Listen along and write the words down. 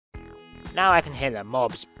Now I can hear the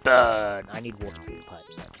mobs burn. I need waterproof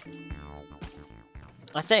pipes though.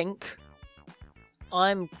 I think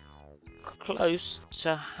I'm close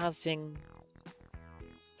to having...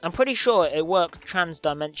 I'm pretty sure it works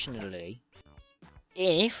transdimensionally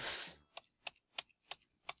if...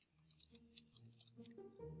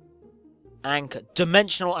 Anchor.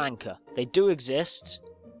 Dimensional anchor. They do exist.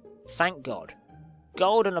 Thank God.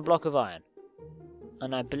 Gold and a block of iron.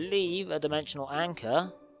 And I believe a dimensional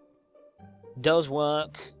anchor does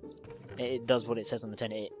work. It does what it says on the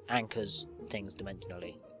tin. It anchors things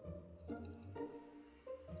dimensionally.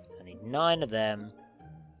 I need 9 of them.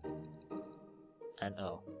 And,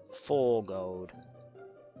 4 gold.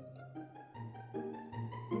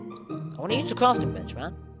 I want to use the crafting bench,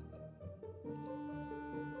 man.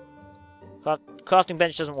 Crafting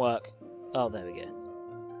bench doesn't work. Oh, there we go.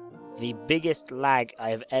 The biggest lag I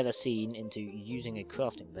have ever seen into using a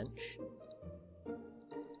crafting bench.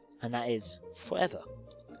 And that is forever.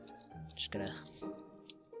 Just gonna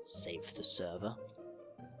save the server.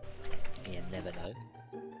 You never know.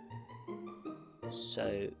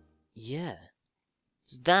 So, yeah.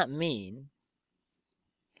 Does that mean...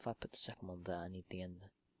 If I put the second one there, I need the ender.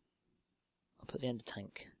 I'll put the ender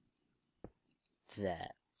tank there.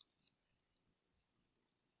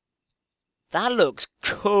 That looks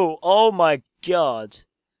cool. Oh my god.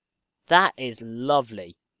 That is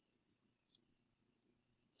lovely.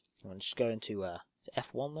 I'm just going to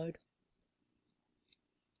F1 mode.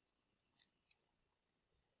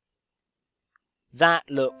 That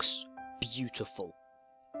looks beautiful.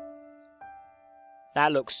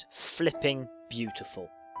 That looks flipping beautiful.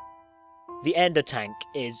 The ender tank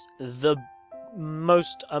is the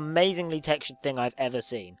most amazingly textured thing I've ever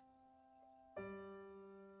seen.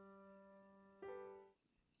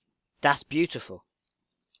 That's beautiful.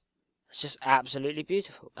 It's just absolutely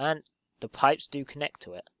beautiful. And the pipes do connect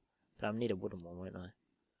to it. But I'll need a wooden one, won't I?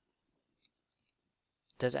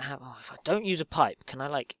 Does it have... Oh, if I don't use a pipe, can I,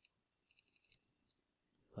 like...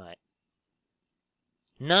 Right.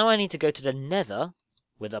 Now I need to go to the nether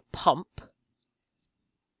with a pump.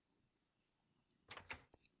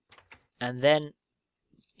 And then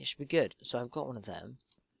it should be good. So I've got one of them.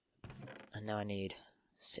 And now I need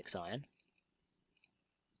 6 iron.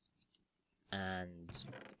 And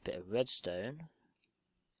a bit of redstone.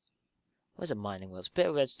 Where's a mining well? It's a bit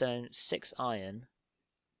of redstone, 6 iron,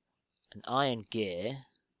 an iron gear.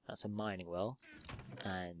 That's a mining well.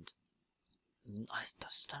 And I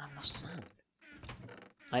just don't have enough sand.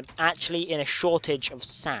 I'm actually in a shortage of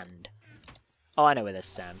sand. Oh, I know where there's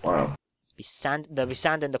sand. Wow. There'll be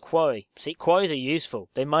sand in the quarry. See, quarries are useful.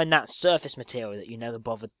 They mine that surface material that you never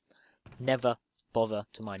bother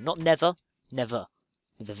to mine. Not never, never.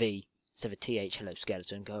 With a V. Instead of a TH, hello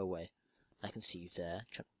skeleton, go away. I can see you there,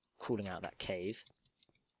 crawling out of that cave.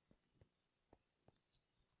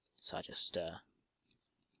 So I just,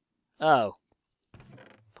 Oh.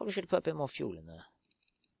 Probably should have put a bit more fuel in there.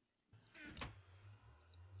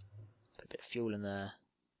 Put a bit of fuel in there.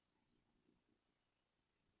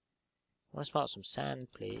 I want to smelt some sand,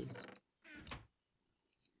 please.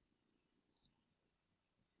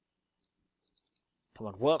 Come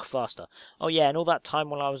on, work faster. Oh yeah, and all that time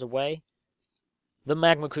while I was away, the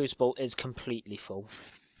magma crucible is completely full.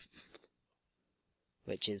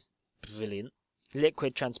 Which is brilliant.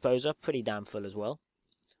 Liquid transposer, pretty damn full as well.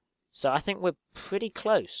 So I think we're pretty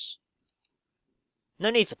close. No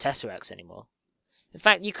need for tesseracts anymore. In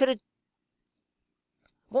fact, you could have...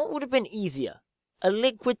 What would have been easier? A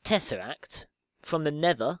liquid tesseract from the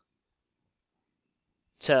nether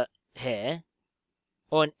to here,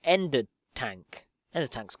 or an ender tank? Ender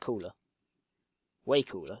tank's cooler. Way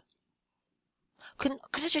cooler. Could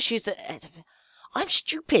I just use the... I'm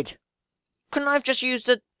stupid! Couldn't I have just used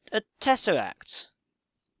a tesseract?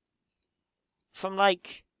 From,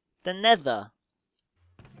 like, the nether?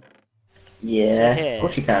 Yeah, of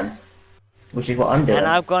course you can. Which is what I'm doing. And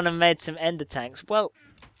I've gone and made some ender tanks. Well,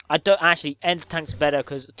 I don't actually... Ender tanks are better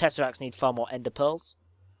because tesseracts need far more ender pearls.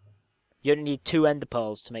 You only need 2 ender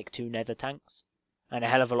pearls to make 2 nether tanks. And a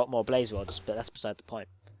hell of a lot more blaze rods, but that's beside the point.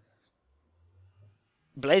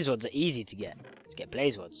 Blaze rods are easy to get. To get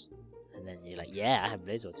blaze rods. And then you're like, yeah, I have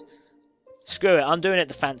blaze rods. Screw it, I'm doing it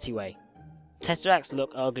the fancy way. Tesseracts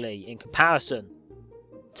look ugly in comparison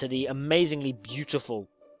to the amazingly beautiful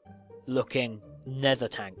looking nether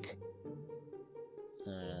tank.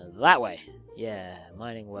 That way. Yeah,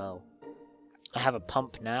 mining well. I have a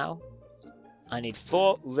pump now. I need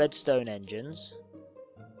 4 redstone engines.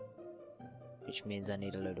 Which means I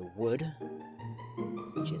need a load of wood.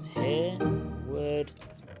 Which is here. Wood.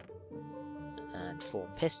 And 4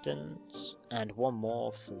 pistons. And 1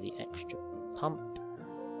 more for the extra pump.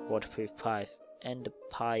 waterproof pipe, ender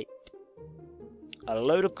pipe, a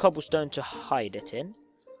load of cobblestone to hide it in.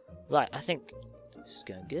 Right, I think this is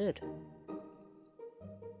going good.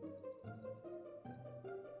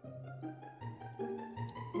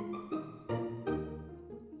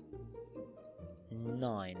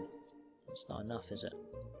 Nine. That's not enough, is it?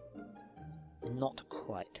 Not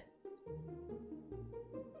quite.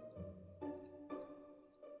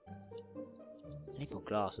 I need more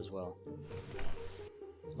glass as well.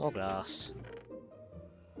 More glass.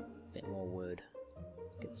 Bit more wood.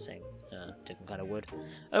 Get the same, different kind of wood.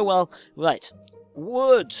 Oh well, right.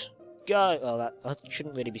 Wood! Go! Oh, that I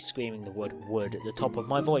shouldn't really be screaming the word wood at the top of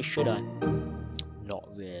my voice, should I? Not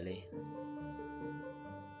really.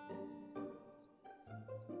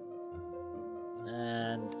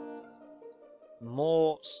 And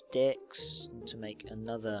more sticks to make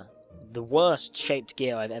another, the worst shaped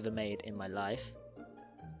gear I've ever made in my life.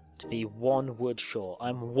 To be 1 wood short.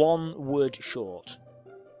 I'm 1 wood short.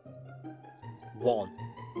 1.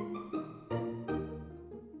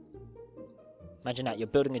 Imagine that, you're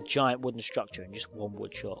building a giant wooden structure and just 1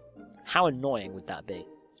 wood short. How annoying would that be?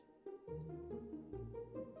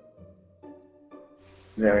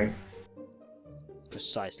 Very.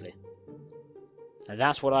 Precisely. And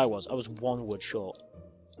that's what I was. I was 1 wood short.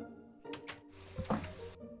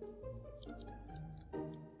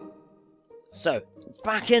 So,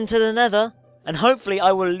 back into the nether, and hopefully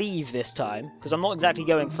I will leave this time, because I'm not exactly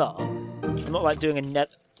going far. I'm not like doing a net.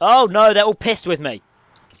 Oh no, they're all pissed with me.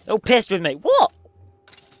 They're all pissed with me. What?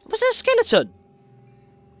 Was there a skeleton?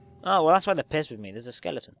 Oh, well that's why they're pissed with me. There's a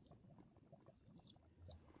skeleton.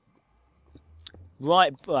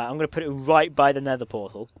 Right, I'm going to put it right by the nether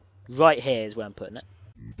portal. Right here is where I'm putting it.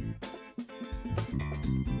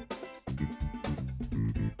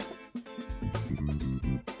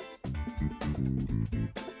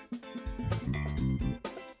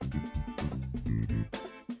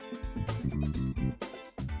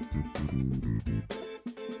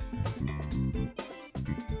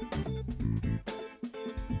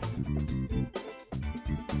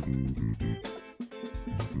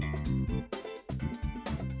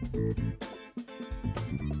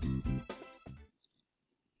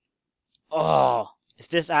 Oh, if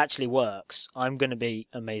this actually works, I'm going to be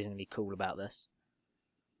amazingly cool about this.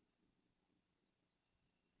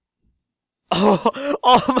 Oh,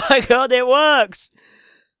 oh my god, it works!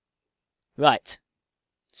 Right.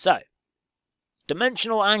 So,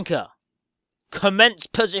 dimensional anchor. Commence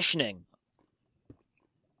positioning.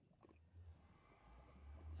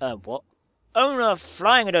 What? Owner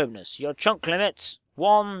flying at openness. Your chunk limit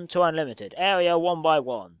 1 to unlimited. Area 1 by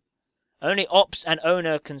 1. Only ops and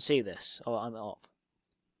owner can see this. Oh, I'm op.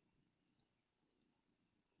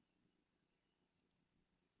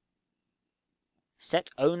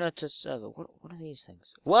 Set owner to server. What are these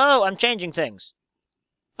things? Whoa, I'm changing things.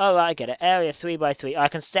 Oh, I get it. Area 3 by 3. I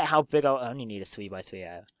can set how big I only need a 3 by 3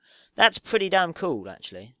 area. That's pretty damn cool,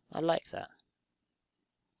 actually. I like that.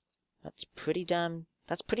 That's pretty damn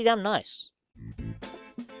nice.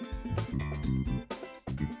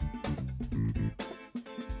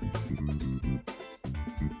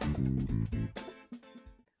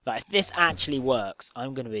 But if this actually works,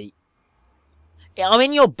 I'm going to be... I'm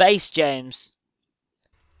in your base, James.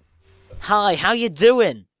 Hi, how you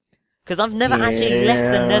doing? Because I've never actually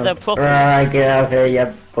left the nether properly. Right, get out of here,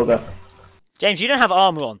 you bugger. James, you don't have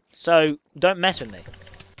armor on, so don't mess with me.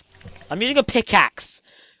 I'm using a pickaxe.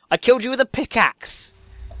 I killed you with a pickaxe.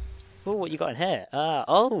 Oh, what you got in here?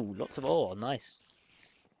 Oh, lots of ore. Nice.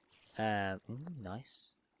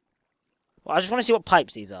 Nice. Well, I just want to see what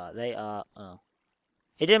pipes these are. They are... Oh.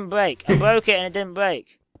 It didn't break. I broke it and it didn't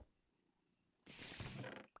break.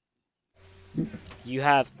 You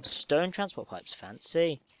have stone transport pipes.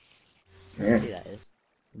 Fancy. Yeah. See that is.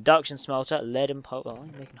 Induction smelter, lead and pulp. Oh,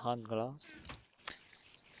 you're making hardened glass.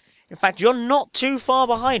 In fact, you're not too far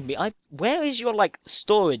behind me. Where is your, like,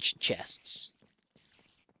 storage chests?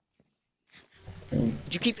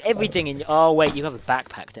 Did you keep everything in your... Oh, wait, you have a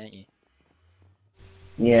backpack, don't you?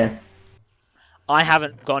 Yeah. I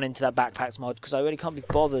haven't gone into that backpacks mod because I really can't be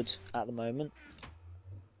bothered at the moment.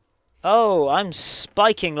 Oh, I'm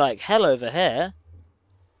spiking like hell over here.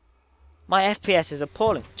 My FPS is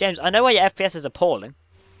appalling. James, I know why your FPS is appalling.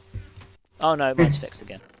 Oh no, mine's fixed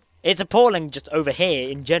again. It's appalling just over here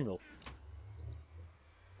in general.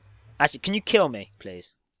 Actually, can you kill me,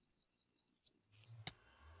 please?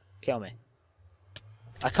 Kill me.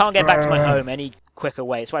 I can't get back to my home any quicker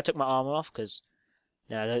way. That's why I took my armor off, because...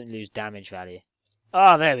 No, I don't lose damage value.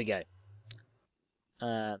 Oh, there we go.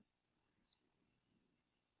 Now,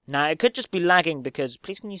 it could just be lagging because...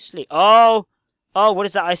 Please, can you sleep? Oh! Oh, what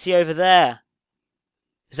is that I see over there?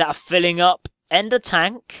 Is that a filling up ender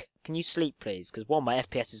tank? Can you sleep, please? Because one, my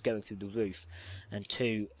FPS is going through the roof. And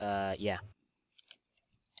two, yeah.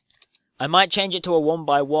 I might change it to a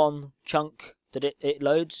 1x1 chunk that it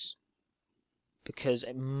loads. Because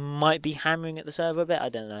it might be hammering at the server a bit. I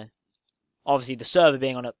don't know. Obviously, the server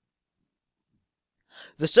being on a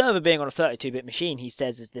 32-bit machine, he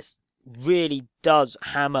says, is this really does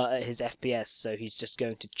hammer at his FPS. So he's just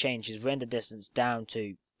going to change his render distance down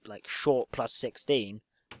to like short plus 16.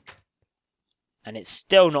 And it's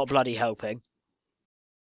still not bloody helping.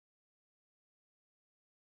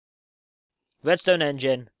 Redstone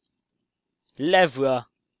engine. Levra.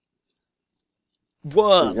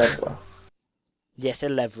 Work. Zebra. Yes, a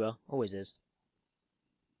Levra. Always is.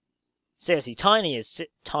 Seriously, tiny is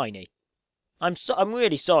tiny. I'm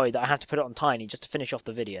really sorry that I have to put it on tiny just to finish off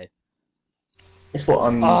the video. It's what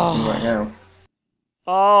I'm using right now.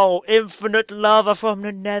 Oh, infinite lava from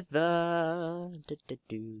the nether.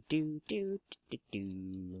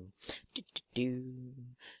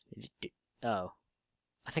 Oh.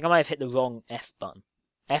 I think I might have hit the wrong F button.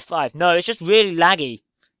 F5. No, it's just really laggy.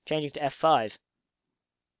 Changing to F5.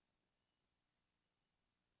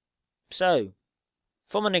 So,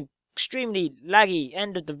 from an extremely laggy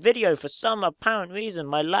end of the video, for some apparent reason,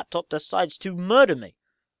 my laptop decides to murder me.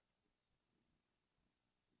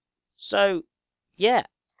 So, yeah.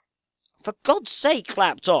 For God's sake,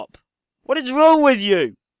 laptop! What is wrong with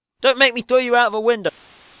you? Don't make me throw you out of a window.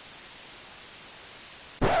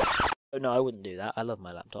 Oh, no, I wouldn't do that. I love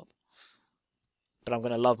my laptop. But I'm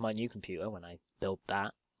going to love my new computer when I build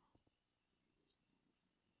that.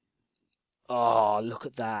 Oh, look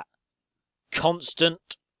at that.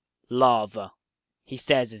 Constant lava. He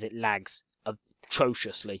says as it lags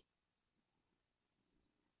atrociously.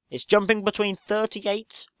 It's jumping between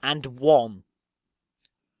 38 and 1.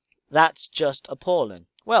 That's just appalling.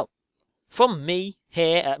 Well, from me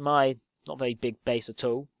here at my not very big base at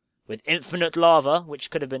all, with infinite lava, which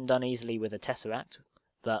could have been done easily with a tesseract,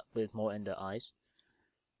 but with more ender eyes,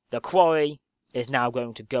 the quarry is now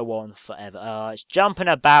going to go on forever. Oh, it's jumping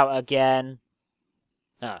about again.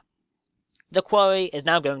 Ah. The quarry is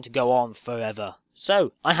now going to go on forever.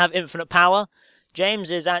 So, I have infinite power.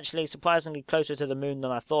 James is actually surprisingly closer to the moon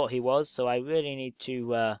than I thought he was, so I really need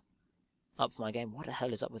to up my game. What the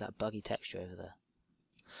hell is up with that buggy texture over there?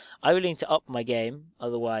 I really need to up my game,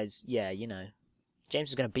 otherwise, yeah, you know, James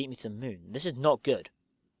is going to beat me to the moon. This is not good.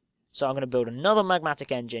 So I'm going to build another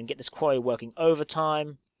magmatic engine, get this quarry working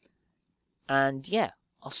overtime, and yeah,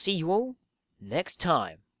 I'll see you all next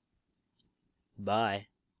time. Bye.